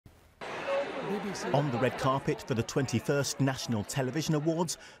On the red carpet for the 21st National Television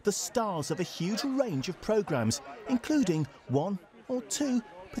Awards, the stars of a huge range of programmes, including one or two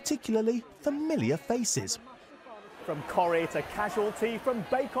particularly familiar faces. From Corrie to Casualty, from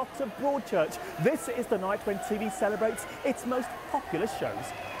Bake Off to Broadchurch, this is the night when TV celebrates its most popular shows.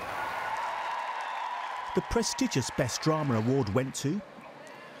 The prestigious Best Drama Award went to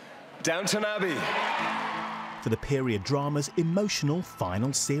Downton Abbey for the period drama's emotional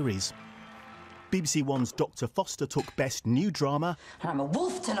final series. BBC One's Dr. Foster took Best New Drama. I'm a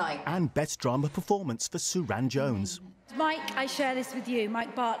wolf tonight. And Best Drama Performance for Suran Jones. Mike, I share this with you,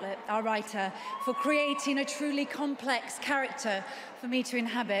 Mike Bartlett, our writer, for creating a truly complex character for me to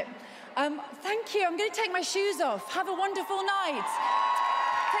inhabit. Thank you. I'm going to take my shoes off. Have a wonderful night.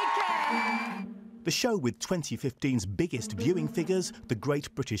 Take care. The show with 2015's biggest viewing figures, The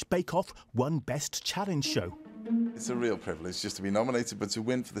Great British Bake Off, won Best Challenge Show. It's a real privilege just to be nominated, but to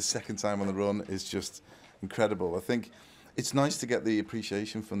win for the second time on the run is just incredible. I think it's nice to get the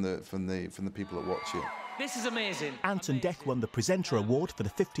appreciation from the people that watch it. This is amazing. Anton Deck won the Presenter Award for the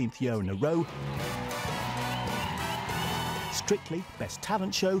 15th year in a row. Strictly Best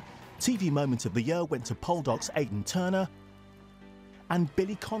Talent Show, TV Moment of the Year went to Poldoc's Aidan Turner. And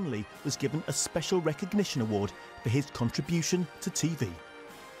Billy Connolly was given a Special Recognition Award for his contribution to TV.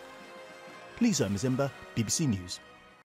 Lizo Mzimba, BBC News.